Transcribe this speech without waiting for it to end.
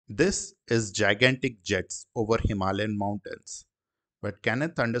This is gigantic jets over Himalayan mountains. But can a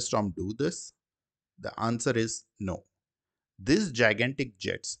thunderstorm do this? The answer is no. These gigantic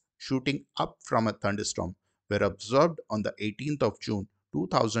jets shooting up from a thunderstorm were observed on the 18th of June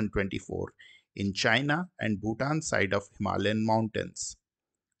 2024 in China and Bhutan side of Himalayan mountains.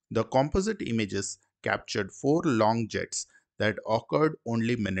 The composite images captured four long jets that occurred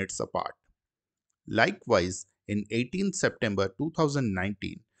only minutes apart. Likewise, in 18 September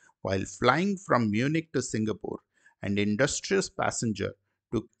 2019, while flying from Munich to Singapore, an industrious passenger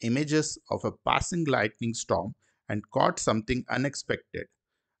took images of a passing lightning storm and caught something unexpected,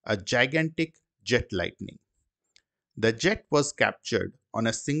 a gigantic jet lightning. The jet was captured on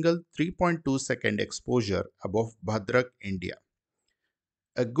a single 3.2-second exposure above Bhadrak, India.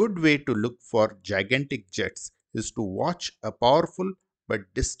 A good way to look for gigantic jets is to watch a powerful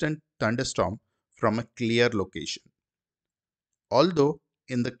but distant thunderstorm from a clear location. Although,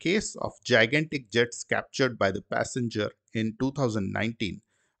 in the case of gigantic jets captured by the passenger in 2019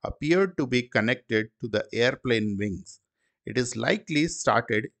 appeared to be connected to the airplane wings, it is likely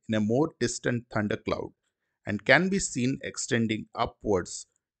started in a more distant thundercloud and can be seen extending upwards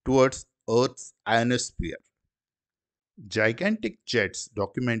towards Earth's ionosphere. Gigantic jets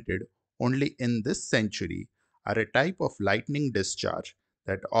documented only in this century are a type of lightning discharge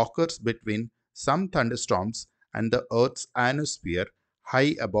that occurs between some thunderstorms and the Earth's ionosphere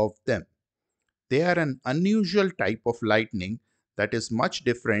high above them. They are an unusual type of lightning that is much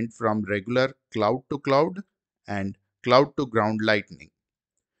different from regular cloud to cloud and cloud to ground lightning.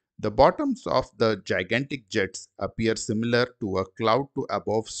 The bottoms of the gigantic jets appear similar to a cloud to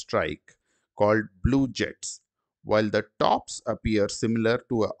above strike called blue jets, while the tops appear similar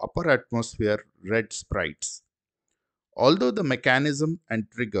to a upper atmosphere red sprites. Although the mechanism and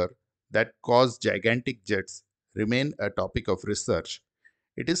trigger that cause gigantic jets remain a topic of research,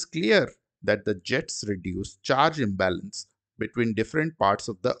 it is clear that the jets reduce charge imbalance between different parts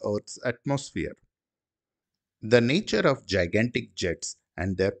of the Earth's atmosphere. The nature of gigantic jets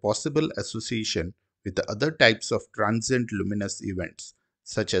and their possible association with the other types of transient luminous events,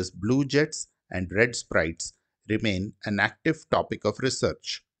 such as blue jets and red sprites, remain an active topic of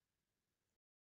research.